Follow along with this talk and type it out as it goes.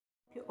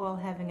You're all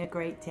having a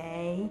great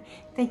day.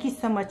 Thank you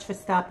so much for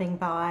stopping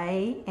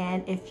by,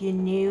 and if you're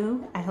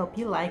new, I hope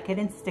you like it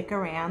and stick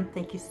around.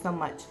 Thank you so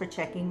much for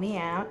checking me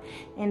out,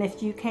 and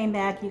if you came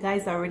back, you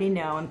guys already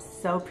know I'm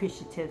so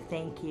appreciative.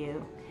 Thank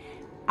you.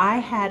 I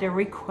had a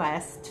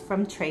request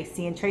from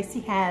Tracy, and Tracy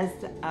has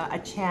a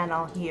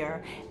channel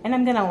here, and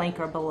I'm gonna link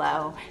her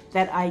below,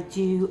 that I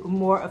do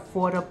more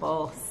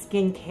affordable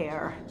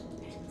skincare.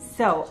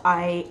 So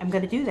I am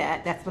gonna do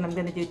that. That's what I'm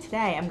gonna do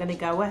today. I'm gonna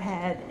go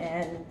ahead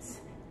and,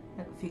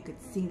 I don't know if you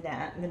could see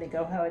that. I'm going to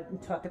go ahead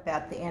and talk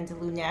about the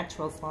Andalou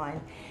Naturals line.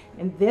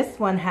 And this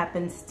one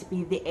happens to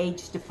be the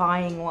Age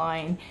Defying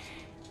line.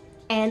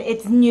 And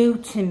it's new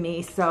to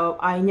me, so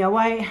I know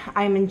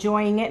I'm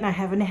enjoying it and I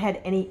haven't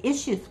had any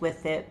issues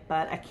with it,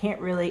 but I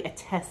can't really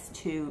attest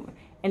to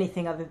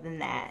anything other than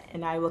that.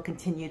 And I will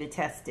continue to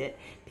test it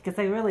because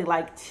I really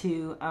like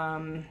to,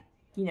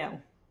 you know,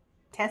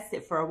 test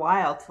it for a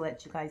while to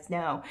let you guys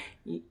know.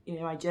 You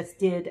know, I just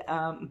did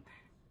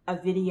a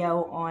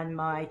video on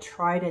my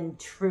tried and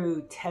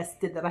true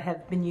tested that I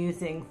have been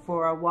using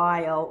for a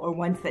while, or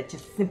ones that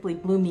just simply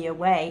blew me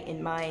away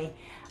in my,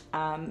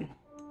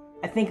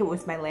 I think it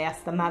was my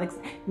last,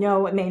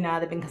 no, it may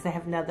not have been because I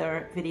have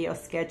another video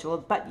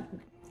scheduled, but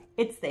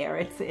it's there,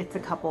 it's a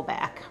couple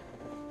back.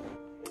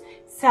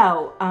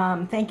 So,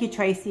 thank you,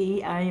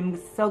 Tracy. I'm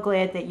so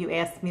glad that you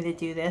asked me to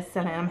do this,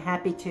 and I'm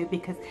happy to,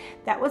 because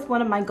that was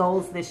one of my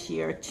goals this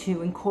year,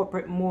 to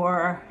incorporate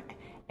more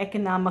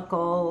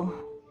economical,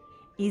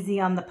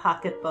 easy on the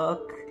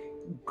pocketbook,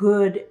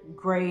 good,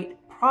 great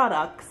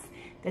products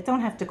that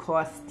don't have to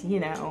cost, you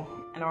know,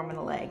 an arm and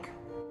a leg.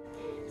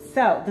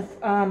 So,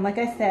 like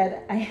I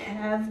said, I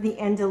have the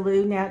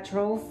Andalou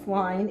Naturals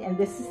line, and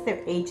this is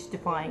their Age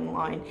Defying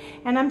line.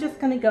 And I'm just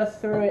going to go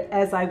through it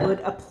as I would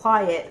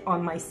apply it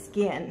on my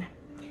skin.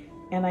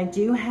 And I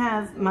do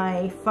have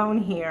my phone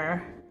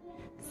here,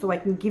 so I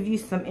can give you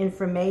some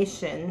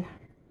information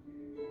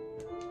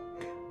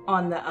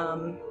on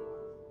the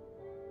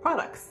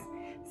products.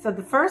 So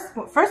the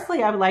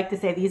firstly, I would like to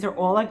say these are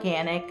all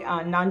organic,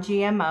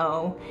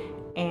 non-GMO,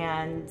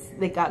 and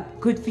they got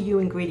good for you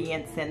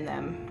ingredients in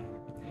them.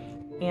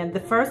 And the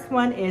first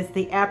one is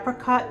the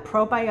Apricot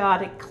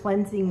Probiotic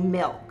Cleansing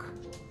Milk.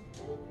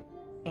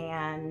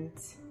 And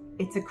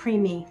it's a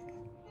creamy,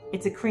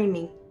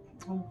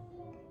 oh,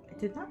 I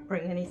did not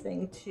bring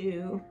anything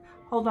to,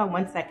 hold on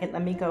one second,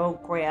 let me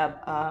go grab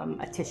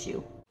a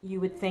tissue.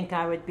 You would think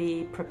I would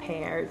be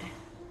prepared.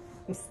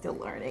 I'm still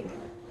learning.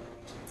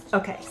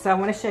 Okay, so I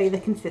want to show you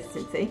the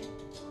consistency.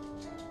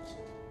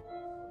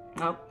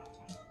 Oh,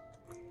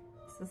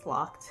 this is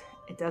locked.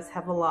 It does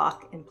have a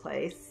lock in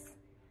place,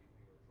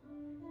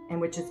 and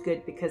which is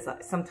good because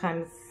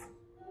sometimes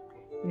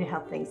you know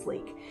how things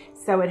leak.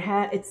 So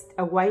it's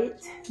a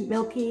white,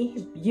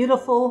 milky,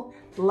 beautiful,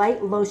 light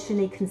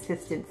lotiony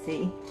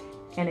consistency,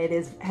 and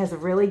it has a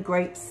really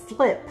great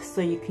slip, so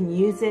you can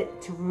use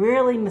it to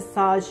really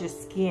massage your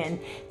skin.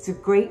 It's a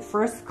great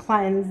first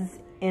cleanse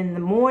in the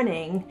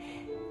morning.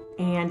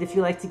 And if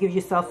you like to give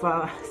yourself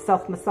a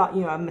self-massage,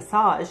 you know, a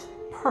massage,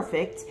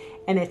 perfect.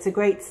 And it's a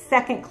great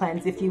second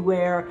cleanse if you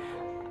wear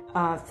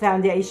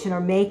foundation or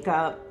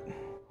makeup.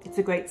 It's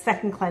a great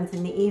second cleanse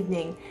in the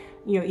evening.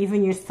 You know,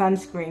 even your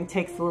sunscreen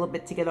takes a little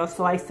bit to get off,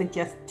 so I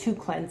suggest 2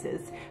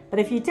 cleanses. But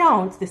if you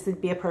don't, this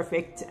would be a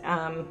perfect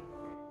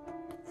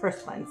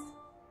first cleanse.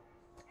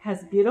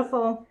 Has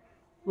beautiful,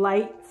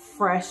 light,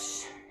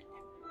 fresh,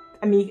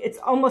 I mean, it's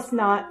almost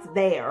not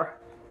there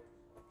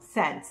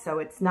scent, so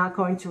it's not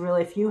going to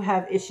really, if you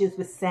have issues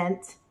with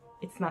scent,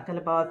 it's not going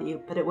to bother you.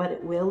 But what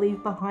it will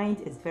leave behind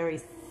is very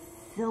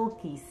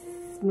silky,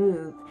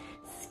 smooth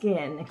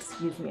skin.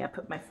 Excuse me, I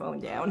put my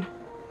phone down.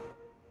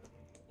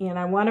 And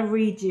I want to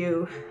read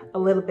you a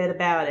little bit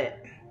about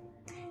it.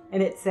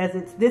 And it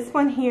says this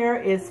one here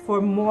is for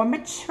more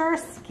mature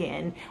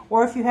skin,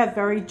 or if you have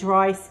very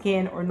dry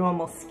skin or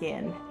normal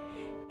skin.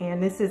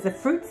 And this is a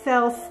fruit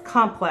cells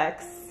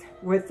complex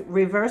with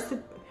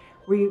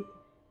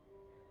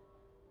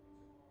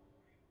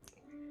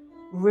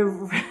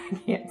I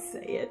can't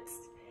say it.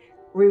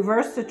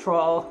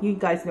 Resveratrol, you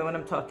guys know what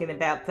I'm talking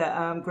about,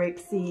 the grape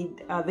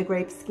seed, the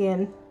grape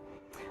skin,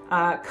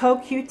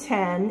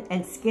 CoQ10,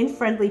 and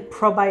skin-friendly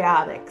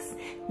probiotics.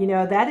 You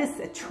know, that is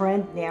a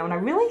trend now, and I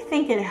really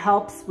think it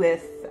helps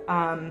with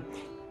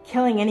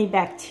killing any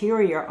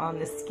bacteria on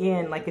the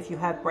skin, like if you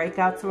have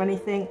breakouts or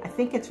anything. I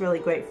think it's really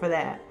great for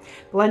that.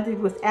 Blended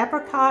with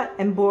apricot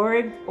and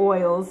borage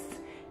oils,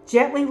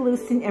 gently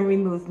loosen and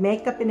remove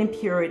makeup and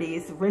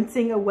impurities,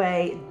 rinsing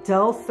away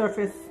dull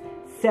surface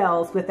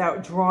cells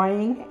without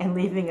drying and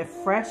leaving a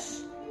fresh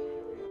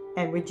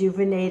and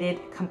rejuvenated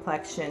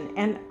complexion.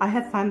 And I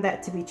have found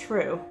that to be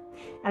true.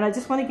 And I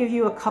just want to give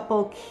you a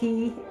couple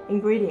key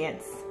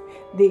ingredients.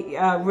 The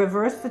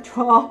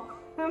resveratrol,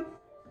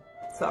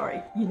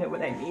 sorry, you know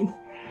what I mean.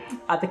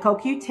 The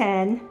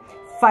CoQ10,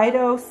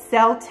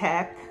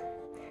 Phytoceltec,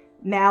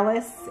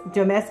 Malice,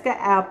 Domestica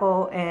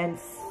apple, and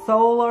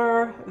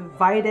Solar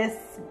Vitus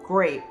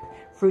grape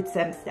fruit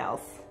stem cells.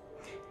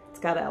 It's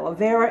got aloe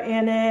vera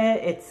in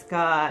it. It's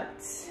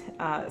got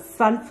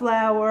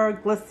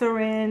sunflower,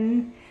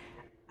 glycerin,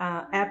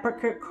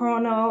 apricot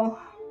kernel,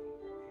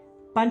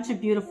 bunch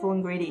of beautiful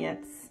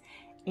ingredients.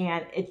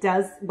 And it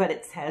does what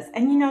it says.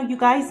 And you know, you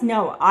guys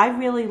know, I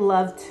really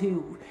love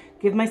to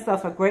give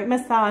myself a great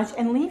massage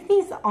and leave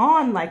these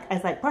on like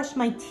as I brush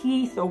my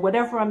teeth or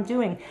whatever I'm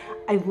doing.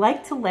 I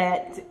like to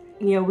let,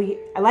 you know,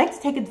 I like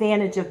to take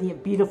advantage of the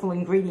beautiful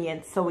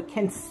ingredients so it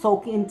can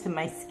soak into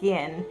my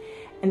skin,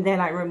 and then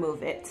I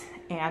remove it.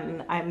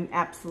 And I'm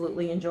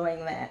absolutely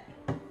enjoying that.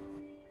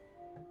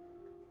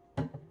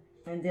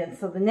 And then,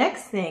 so the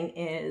next thing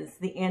is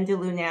the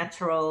Andalou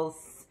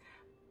Naturals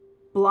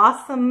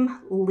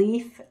Blossom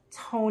Leaf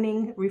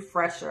Toning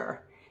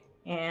Refresher.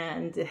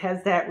 And it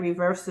has that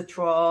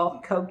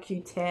resveratrol,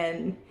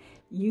 CoQ10,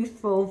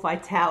 youthful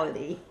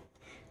vitality.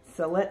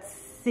 So let's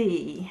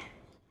see.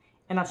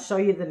 And I'll show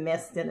you the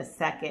mist in a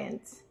second.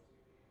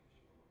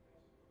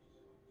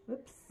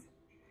 Oops,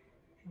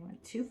 I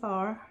went too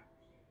far.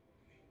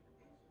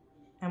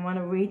 I want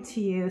to read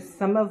to you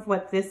some of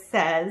what this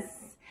says.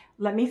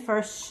 Let me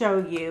first show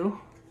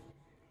you.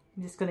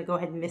 I'm just going to go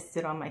ahead and mist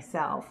it on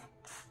myself.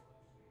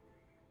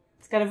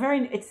 It's got a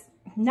very, it's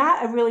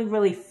not a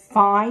really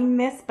fine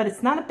mist, but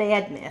it's not a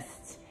bad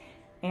mist.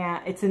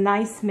 And it's a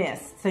nice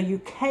mist. So you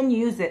can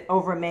use it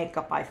over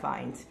makeup, I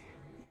find,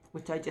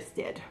 which I just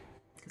did,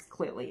 because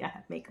clearly I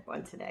have makeup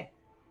on today.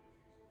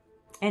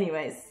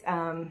 Anyways,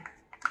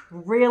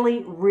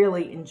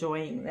 really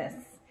enjoying this.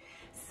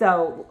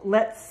 So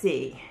let's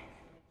see.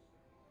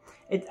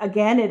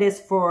 Again, it is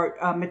for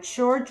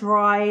mature,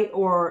 dry,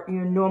 or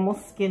your normal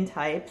skin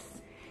types.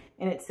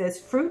 And it says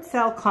fruit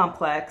cell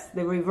complex,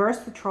 the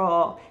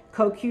resveratrol,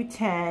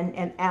 CoQ10,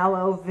 and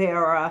aloe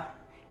vera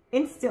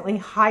instantly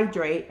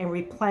hydrate and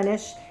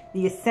replenish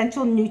the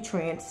essential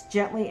nutrients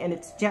gently, and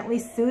it's gently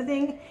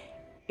soothing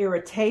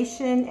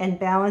irritation and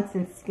balance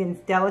in skin's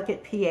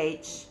delicate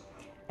pH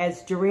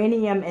as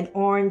geranium and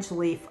orange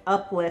leaf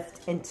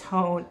uplift and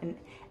tone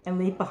and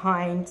leave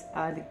behind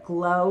the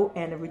glow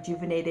and a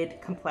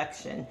rejuvenated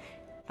complexion.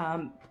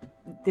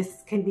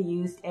 This can be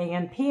used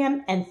AM,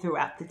 PM, and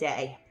throughout the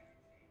day.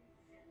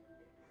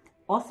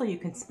 Also, you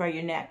can spray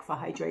your neck for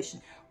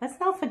hydration. Let's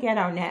not forget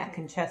our neck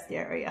and chest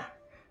area.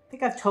 I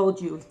think I've told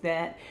you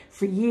that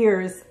for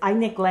years I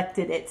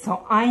neglected it,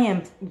 so I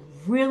am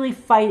really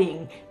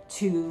fighting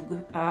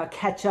to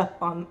catch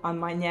up on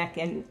my neck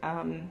and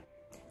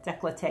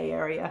décolleté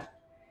area.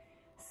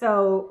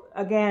 So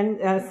again,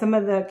 some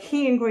of the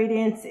key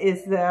ingredients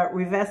is the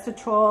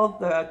resveratrol,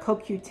 the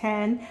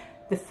CoQ10,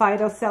 the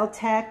phytocell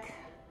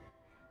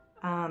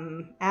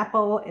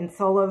apple and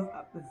solar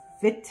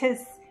vitis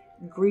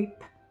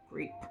grape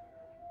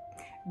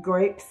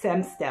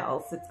stem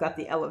cells. It's got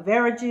the aloe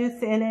vera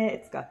juice in it.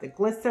 It's got the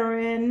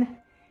glycerin,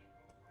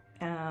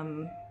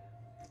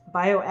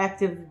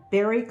 bioactive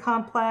berry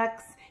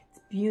complex.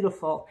 It's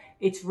beautiful.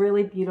 It's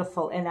really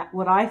beautiful. And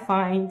what I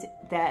find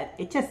that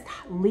it just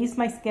leaves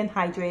my skin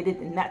hydrated,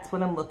 and that's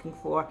what I'm looking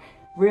for.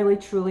 Really,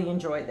 truly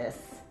enjoy this.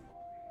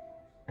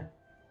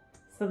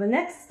 So the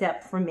next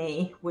step for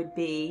me would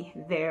be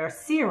their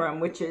serum,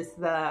 which is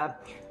the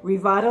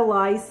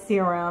Revitalized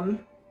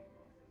Serum.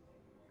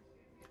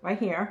 Right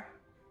here.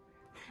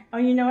 Oh,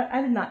 you know what?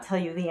 I did not tell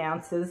you the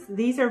ounces.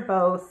 These are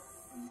both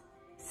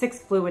 6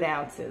 fluid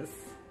ounces.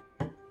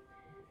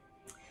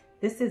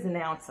 This is an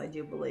ounce, I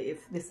do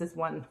believe. This is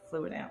 1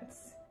 fluid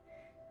ounce.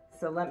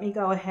 So let me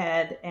go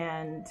ahead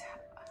and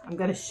I'm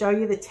going to show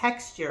you the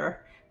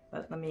texture,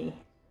 but let me...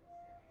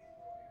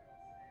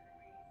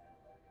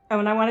 Oh,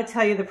 and I want to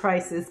tell you the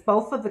prices.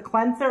 Both of the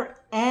cleanser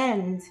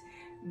and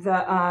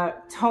the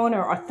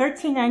toner are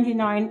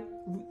 $13.99.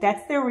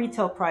 That's their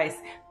retail price.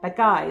 But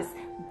guys,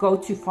 go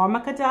to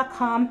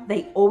Pharmaca.com.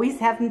 They always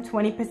have them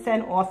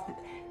 20% off.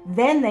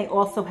 Then they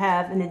also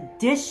have an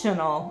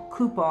additional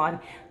coupon.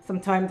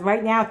 Sometimes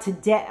right now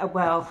today,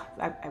 well,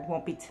 I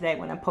won't be today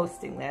when I'm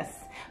posting this,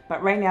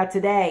 but right now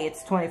today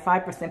it's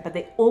 25%, but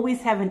they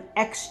always have an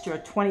extra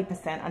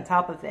 20% on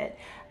top of it.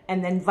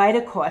 And then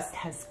VitaCost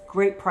has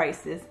great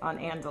prices on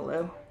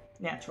Andalou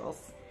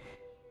Naturals.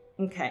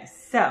 Okay,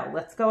 so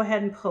let's go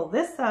ahead and pull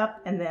this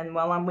up, and then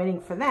while I'm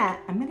waiting for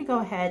that, I'm going to go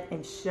ahead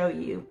and show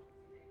you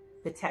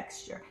the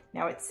texture.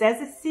 Now it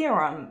says a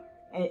serum.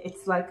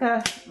 It's like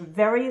a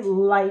very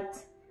light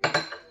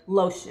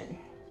lotion.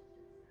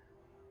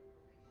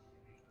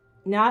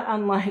 Not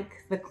unlike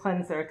the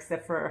cleanser,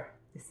 except for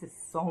this is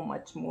so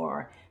much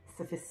more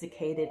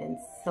sophisticated and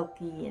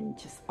silky and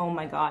just, oh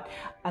my God.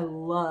 I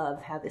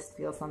love how this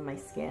feels on my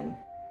skin.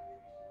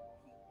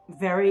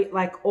 Very,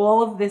 like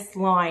all of this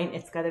line,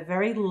 it's got a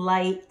very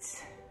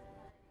light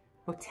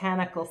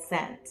botanical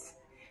scent,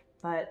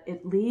 but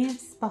it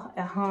leaves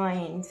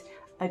behind,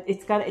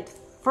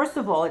 first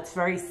of all, it's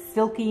very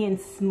silky and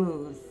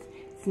smooth.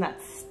 It's not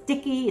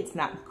sticky, it's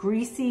not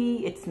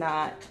greasy, it's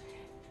not,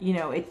 you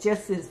know, it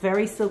just is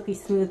very silky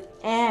smooth,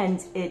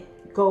 and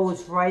it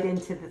goes right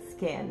into the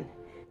skin.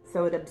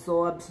 So it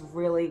absorbs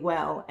really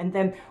well. And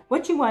then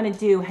what you want to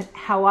do,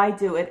 how I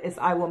do it, is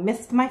I will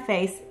mist my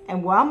face,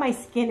 and while my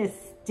skin is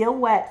still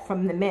wet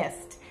from the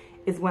mist,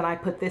 is when I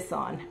put this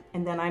on.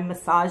 And then I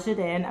massage it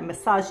in. I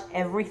massage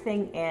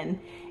everything in,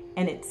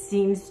 and it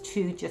seems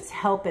to just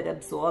help it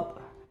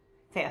absorb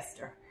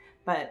faster.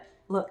 But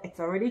look, it's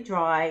already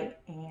dry,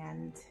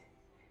 and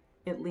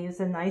it leaves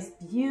a nice,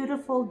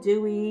 beautiful,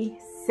 dewy,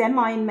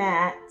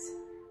 semi-matte.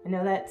 I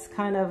know that's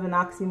kind of an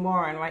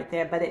oxymoron right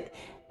there,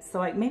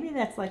 but maybe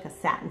that's like a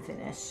satin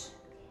finish.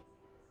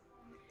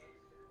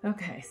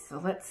 Okay,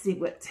 so let's see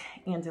what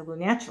Andalou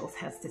Naturals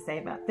has to say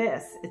about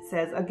this. It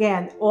says,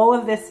 again, all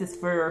of this is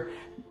for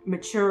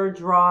mature,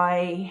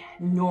 dry,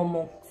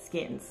 normal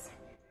skins.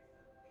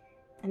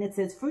 And it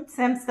says fruit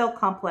stem cell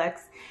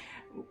complex.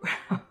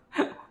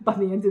 By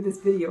the end of this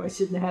video, I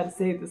shouldn't know how to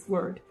say this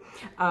word.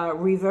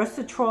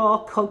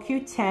 Resveratrol,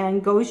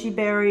 CoQ10, goji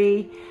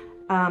berry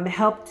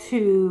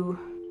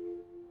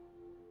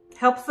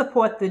help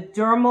support the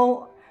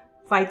dermal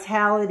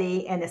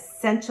vitality and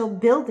essential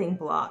building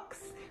blocks,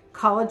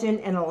 collagen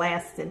and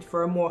elastin,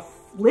 for a more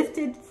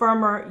lifted,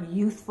 firmer,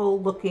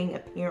 youthful looking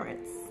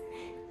appearance.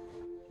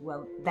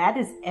 Well, that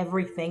is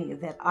everything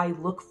that I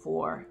look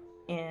for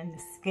in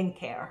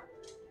skincare.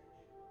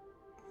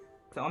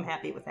 So I'm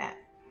happy with that.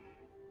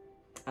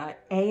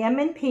 AM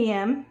and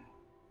PM.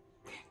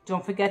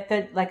 Don't forget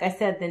that, like I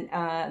said,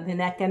 the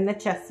neck and the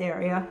chest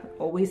area,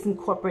 always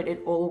incorporate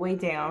it all the way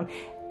down.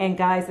 And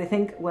guys, I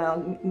think,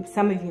 well,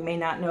 some of you may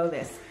not know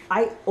this.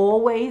 I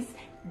always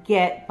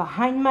get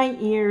behind my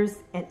ears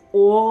and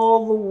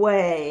all the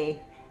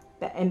way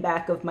in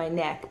back of my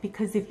neck,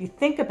 because if you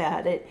think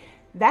about it,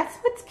 that's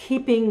what's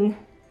keeping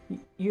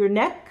your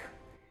neck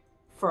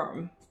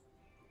firm.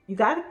 You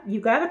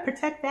gotta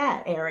protect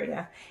that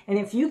area. And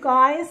if you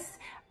guys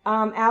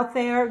out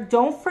there,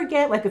 don't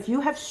forget, like if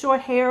you have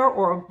short hair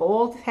or a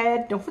bald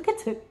head, don't forget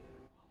to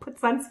put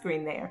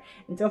sunscreen there.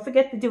 And don't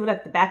forget to do it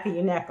at the back of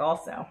your neck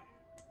also.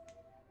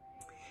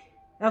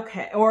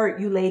 Okay, or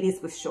you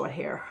ladies with short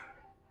hair.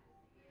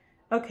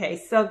 Okay,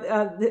 so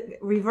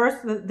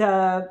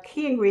the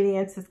key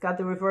ingredients, it's got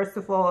the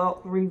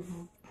reversible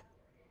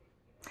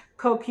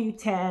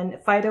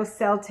CoQ10,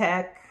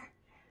 phytoceltec,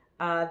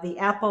 the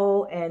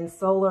apple and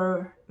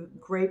solar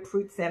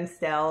grapefruit stem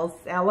cells,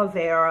 aloe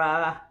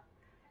vera,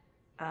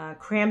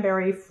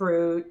 cranberry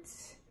fruit.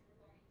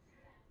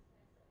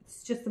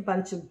 It's just a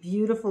bunch of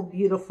beautiful,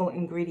 beautiful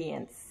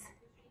ingredients.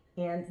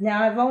 And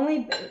now I've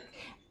only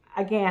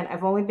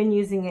been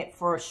using it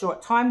for a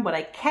short time. What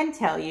I can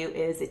tell you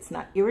is it's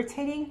not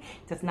irritating,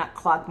 it does not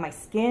clog my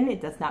skin,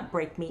 it does not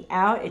break me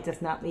out, it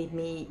does not leave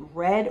me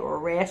red or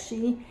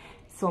rashy.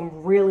 So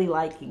I'm really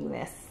liking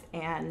this.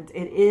 And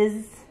it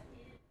is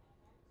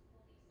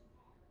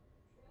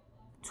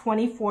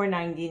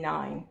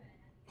 $24.99.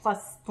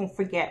 Plus, don't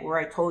forget where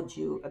I told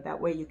you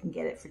about where you can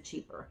get it for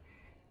cheaper.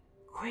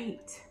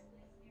 Great.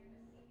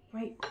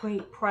 Great,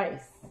 great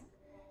price.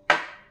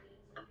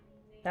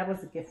 That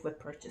was a gift with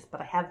purchase,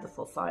 but I have the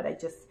full size.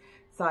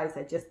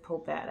 I just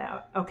pulled that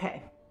out.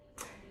 Okay.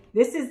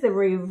 This is the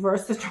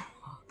Resveratrol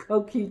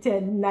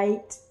CoQ10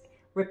 Night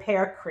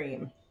Repair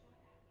Cream.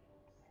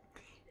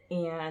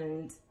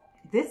 And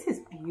this is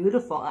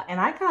beautiful. And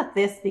I got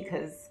this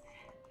because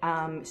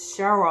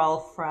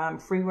Cheryl from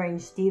Free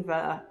Range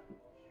Diva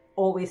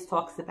always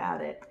talks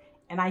about it,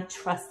 and I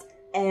trust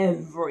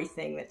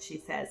everything that she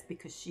says,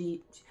 because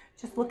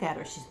just look at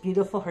her, she's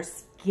beautiful, her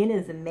skin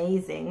is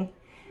amazing.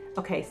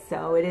 Okay,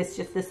 so it is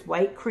just this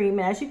white cream.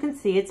 As you can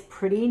see, it's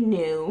pretty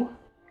new.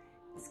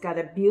 It's got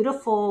a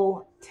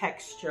beautiful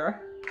texture.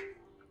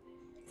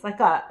 It's like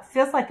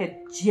feels like a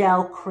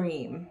gel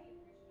cream.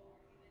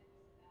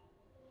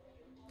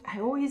 I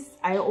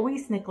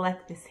always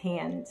neglect this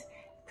hand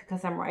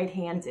because I'm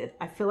right-handed.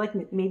 I feel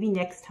like maybe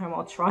next time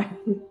I'll try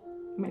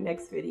my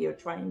next video,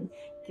 try and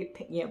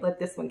let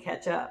this one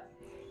catch up.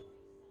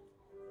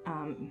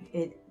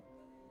 It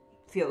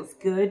feels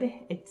good.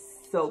 It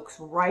soaks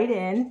right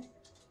in.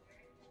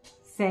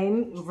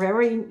 Same,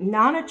 very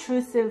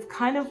non-intrusive,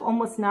 kind of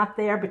almost not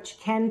there, but you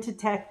can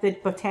detect the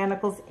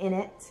botanicals in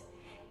it.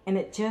 And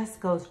it just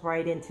goes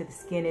right into the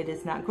skin. It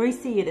is not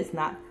greasy, it is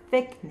not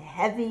thick and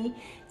heavy,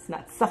 it's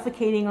not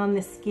suffocating on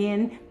the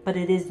skin, but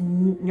it is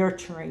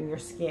nurturing your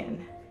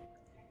skin.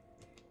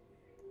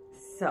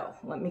 So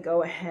let me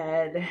go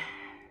ahead.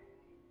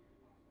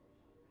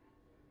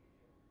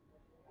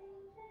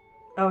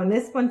 Oh, and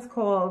this one's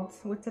called,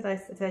 what did I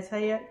tell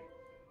you?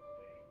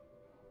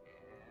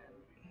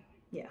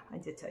 Yeah, I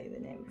did tell you the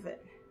name of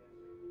it.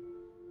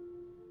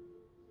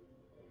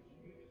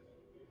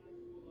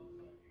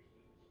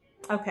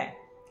 Okay,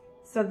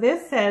 so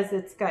this says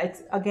it's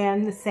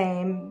again the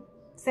same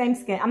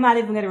skin. I'm not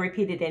even going to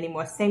repeat it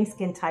anymore. Same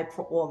skin type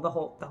for all the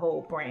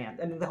whole brand.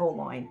 I mean the whole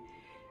line.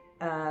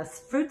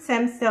 Fruit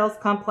stem cells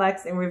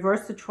complex and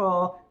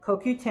resveratrol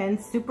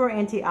CoQ10 super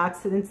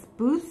antioxidants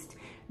boost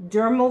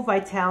dermal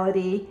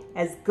vitality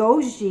as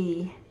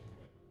goji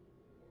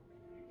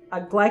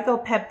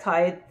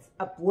glycopeptides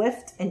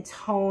uplift and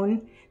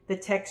tone the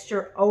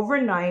texture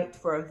overnight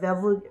for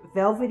a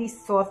velvety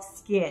soft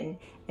skin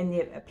and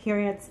the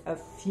appearance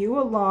of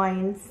fewer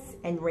lines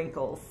and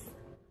wrinkles.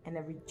 and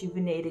a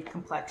rejuvenated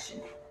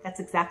complexion. That's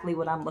exactly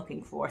what I'm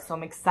looking for. So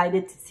I'm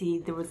excited to see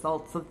the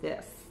results of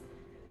this.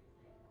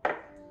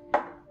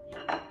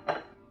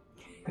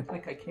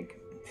 Like I can't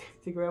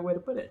figure out where to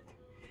put it.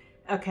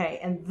 Okay,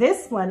 and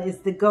this one is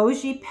the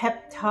Goji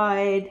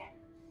Peptide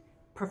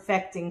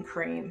Perfecting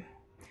Cream.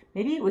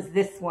 Maybe it was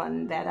this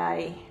one that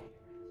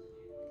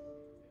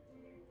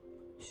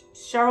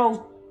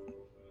Cheryl,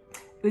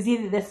 it was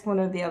either this one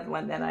or the other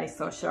one that I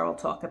saw Cheryl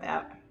talk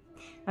about.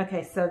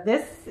 Okay, so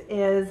this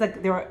is,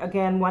 they're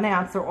again 1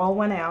 ounce, they're all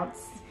 1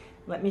 ounce.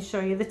 Let me show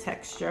you the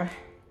texture.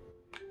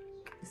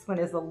 This one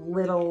is a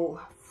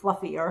little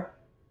fluffier,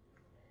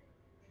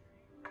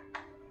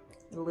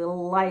 a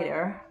little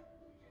lighter,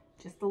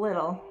 just a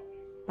little,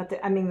 but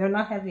I mean, they're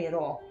not heavy at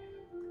all.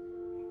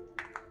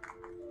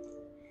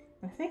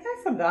 I think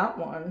I forgot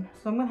one,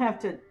 so I'm gonna have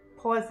to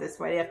pause this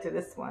right after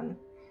this one.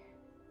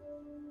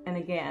 And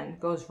again,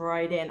 goes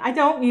right in. I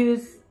don't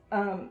use,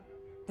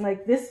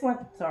 like this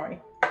one, sorry.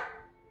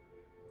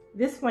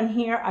 This one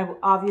here, I will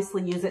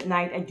obviously use at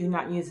night. I do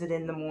not use it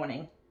in the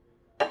morning.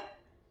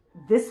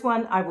 This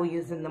one I will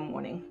use in the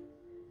morning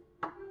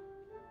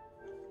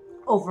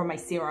over my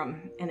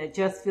serum, and it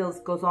just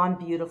goes on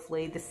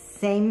beautifully. The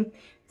same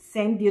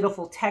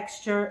beautiful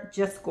texture,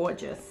 just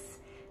gorgeous.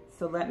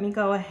 So let me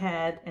go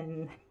ahead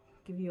and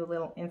give you a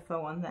little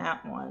info on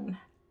that one.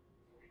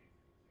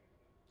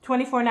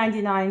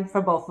 $24.99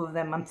 for both of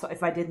them. I'm sorry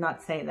if I did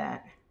not say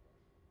that.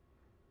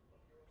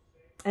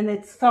 And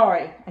it's,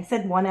 sorry, I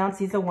said 1 ounce.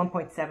 These are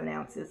 1.7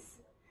 ounces.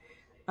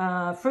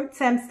 Fruit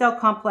stem cell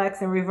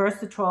complex and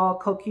resveratrol,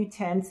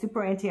 CoQ10,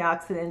 super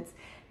antioxidants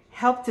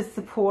help to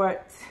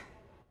support.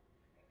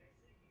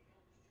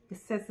 It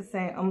says the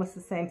same, almost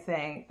the same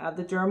thing.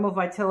 The dermal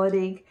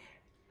vitality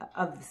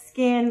of the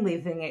skin,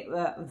 leaving it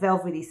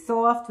velvety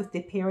soft with the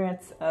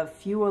appearance of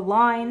fewer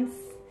lines.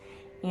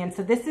 And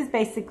so this is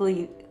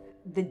basically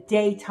the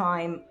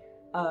daytime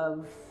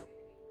of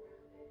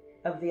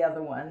the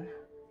other one,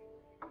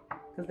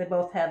 because they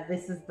both have,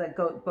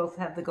 both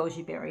have the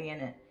goji berry in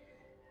it.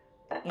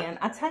 And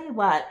I'll tell you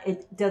what,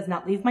 it does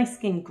not leave my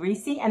skin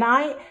greasy. And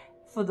I,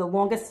 for the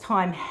longest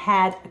time,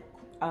 had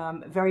a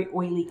very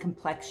oily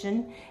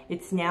complexion.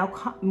 It's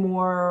now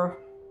more,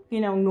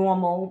 you know,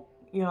 normal.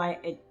 You know,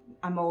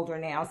 I'm older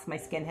now, so my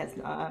skin has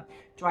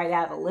dried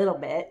out a little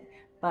bit.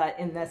 But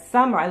in the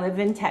summer, I live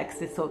in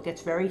Texas, so it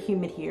gets very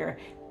humid here.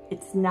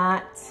 It's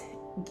not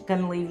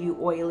gonna leave you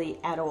oily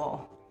at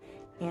all.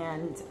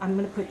 And I'm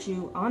gonna put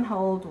you on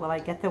hold while I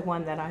get the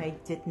one that I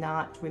did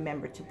not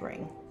remember to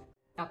bring.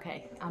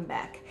 Okay, I'm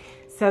back.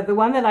 So the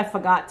one that I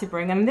forgot to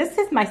bring, and this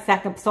is my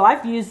second, so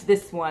I've used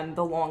this one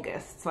the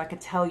longest, so I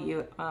could tell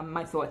you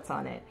my thoughts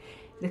on it,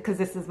 because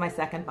this is my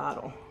second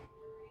bottle.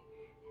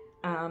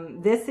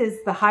 This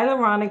is the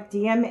Hyaluronic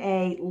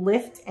DMA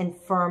Lift and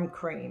Firm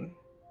Cream.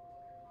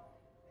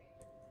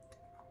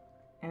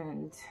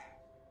 And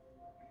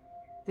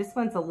this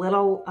one's a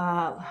little,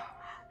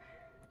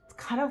 it's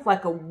kind of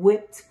like a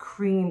whipped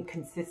cream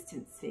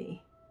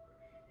consistency.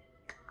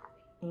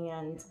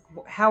 And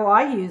how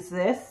I use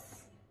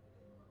this,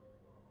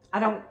 I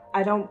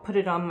don't put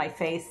it on my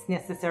face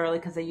necessarily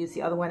because I use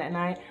the other one at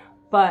night,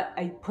 but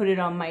I put it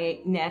on my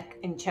neck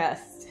and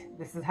chest.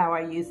 This is how I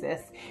use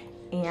this.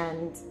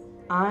 And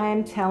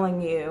I'm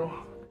telling you,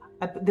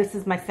 this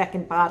is my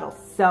second bottle,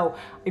 so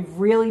I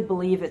really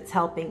believe it's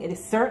helping. It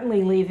is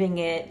certainly leaving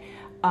it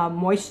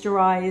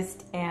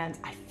moisturized, and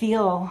I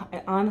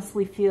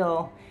honestly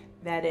feel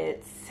that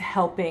it's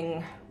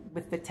helping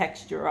with the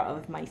texture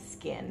of my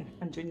skin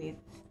underneath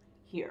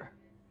here.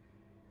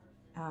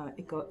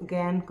 It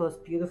goes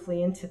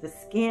beautifully into the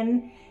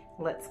skin.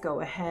 Let's go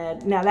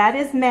ahead. Now that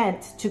is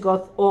meant to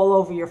go all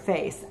over your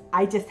face.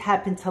 I just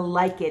happen to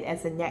like it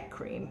as a neck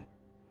cream.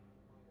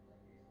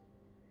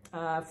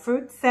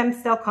 Fruit stem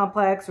cell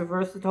complex,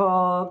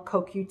 resveratrol,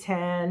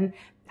 CoQ10,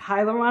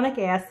 hyaluronic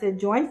acid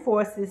join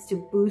forces to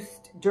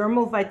boost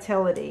dermal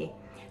vitality,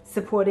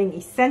 supporting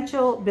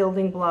essential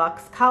building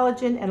blocks,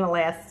 collagen and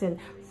elastin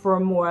for a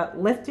more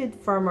lifted,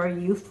 firmer,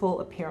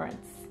 youthful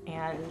appearance.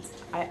 And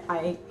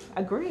I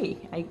agree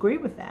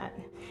with that.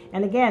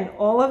 And again,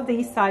 all of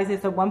these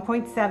sizes are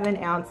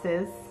 1.7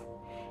 ounces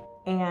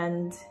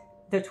and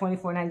they're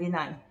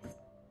 $24.99.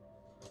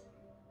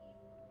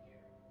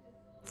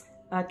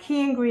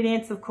 Key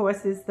ingredients, of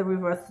course, is the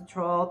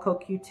resveratrol,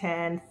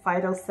 CoQ10,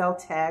 phytocell,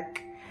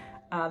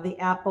 the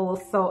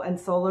apple and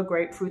solar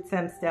grapefruit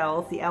stem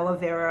cells, the aloe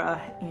vera,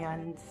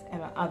 and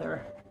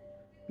other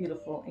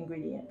beautiful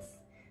ingredients.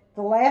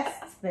 The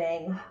last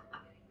thing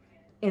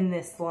in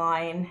this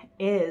line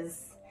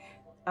is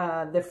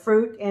the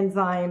fruit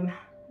enzyme,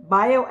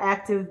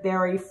 bioactive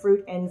berry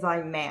fruit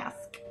enzyme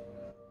mask.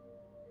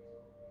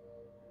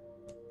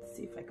 Let's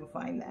see if I can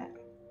find that.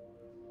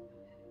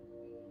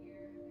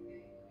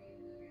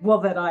 Well,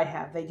 that I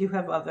have. They do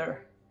have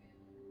other.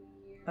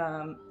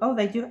 Oh,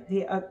 they do.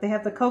 They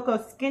have the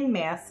cocoa skin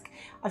mask.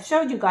 I've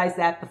showed you guys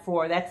that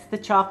before. That's the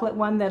chocolate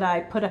one that I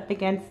put up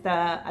against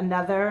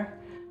another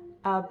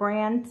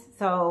brand.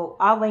 So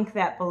I'll link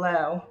that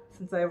below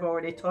since I've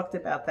already talked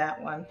about that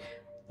one.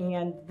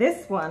 And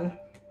this one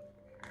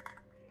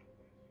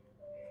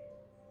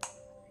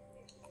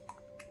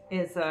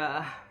is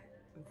a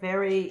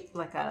very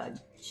like a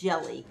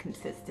jelly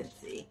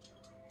consistency.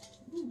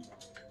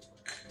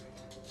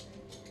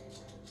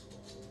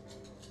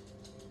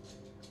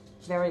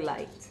 Very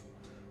light.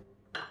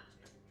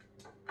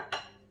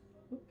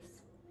 Oops.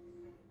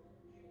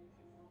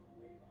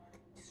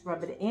 Just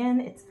rub it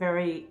in.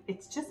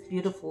 It's just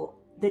beautiful.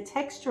 The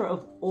texture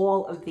of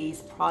all of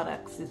these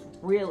products is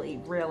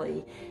really,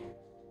 really,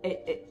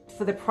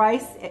 for the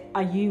price,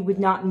 you would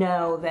not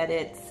know that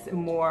it's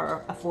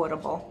more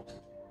affordable.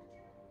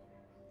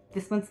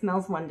 This one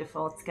smells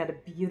wonderful. It's got a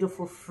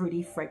beautiful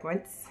fruity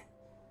fragrance.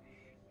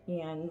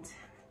 And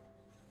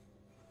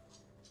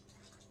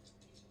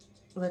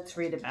let's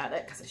read about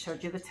it because I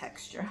showed you the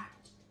texture.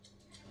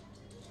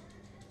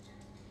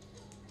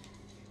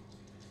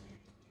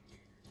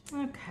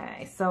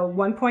 Okay, so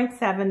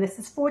 1.7, this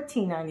is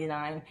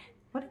 $14.99.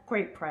 What a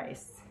great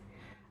price.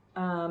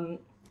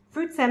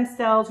 Fruit stem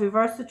cells,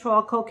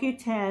 resveratrol,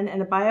 CoQ10,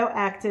 and a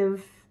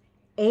bioactive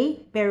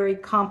 8-berry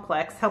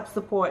complex help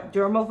support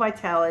dermal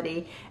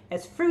vitality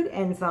as fruit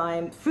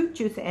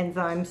juice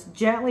enzymes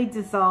gently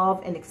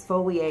dissolve and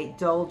exfoliate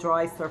dull,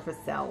 dry surface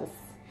cells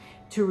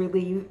to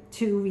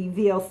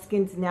reveal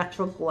skin's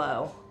natural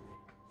glow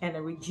and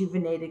a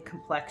rejuvenated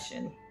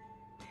complexion.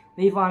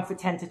 Leave on for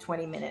 10 to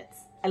 20 minutes.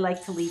 I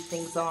like to leave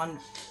things on,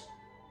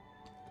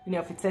 you know,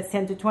 if it says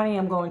 10 to 20,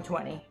 I'm going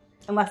 20,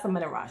 unless I'm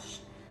in a rush.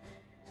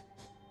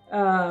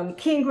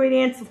 Key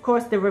ingredients, of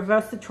course, the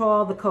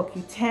resveratrol, the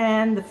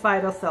CoQ10, the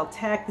phytocell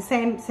tech, the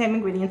same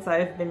ingredients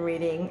I've been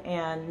reading,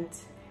 and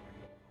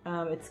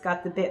it's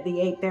got the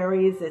 8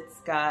 berries, it's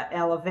got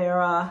aloe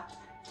vera,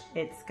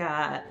 it's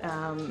got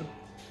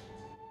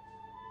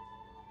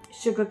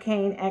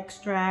sugarcane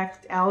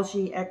extract,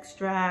 algae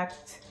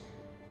extract,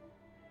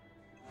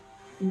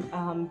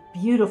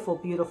 beautiful,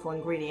 beautiful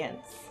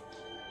ingredients.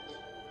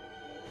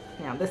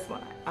 Now this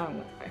one,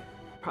 I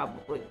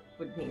probably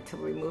would need to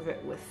remove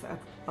it with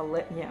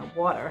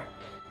water,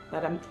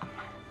 but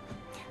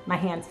my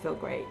hands feel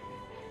great,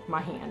 my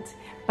hands.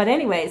 But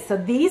anyway, so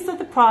these are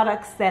the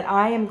products that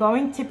I am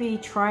going to be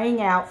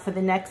trying out for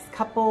the next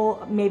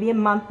couple, maybe a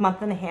month,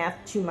 month and a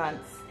half, 2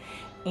 months.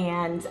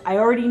 And I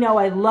already know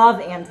I love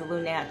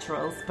Andalou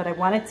Naturals, but I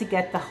wanted to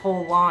get the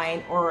whole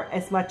line, or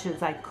as much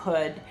as I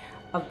could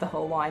of the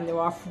whole line. There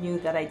are a few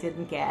that I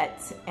didn't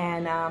get,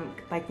 and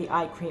like the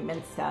eye cream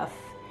and stuff.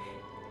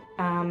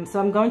 So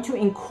I'm going to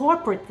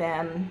incorporate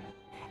them,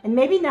 and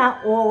maybe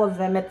not all of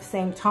them at the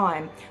same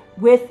time,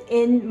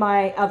 within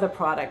my other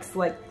products.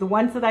 Like the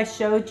ones that I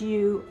showed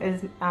you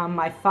is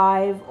my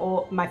five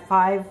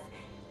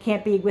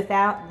can't be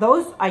without.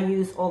 Those I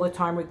use all the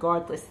time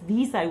regardless.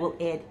 These I will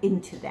add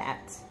into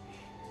that.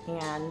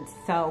 And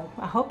so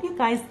I hope you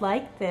guys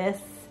like this.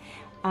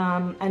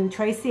 And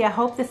Tracy, I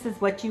hope this is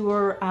what you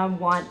were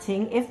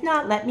wanting. If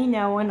not, let me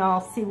know and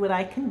I'll see what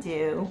I can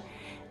do.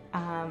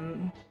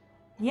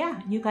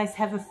 Yeah, you guys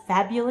have a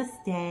fabulous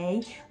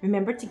day.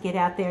 Remember to get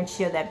out there and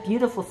share that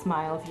beautiful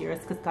smile of yours,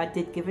 because God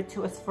did give it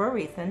to us for a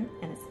reason,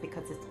 and it's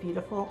because it's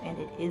beautiful and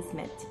it is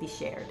meant to be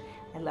shared.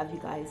 I love you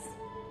guys.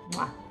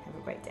 Mwah. Have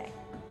a great day.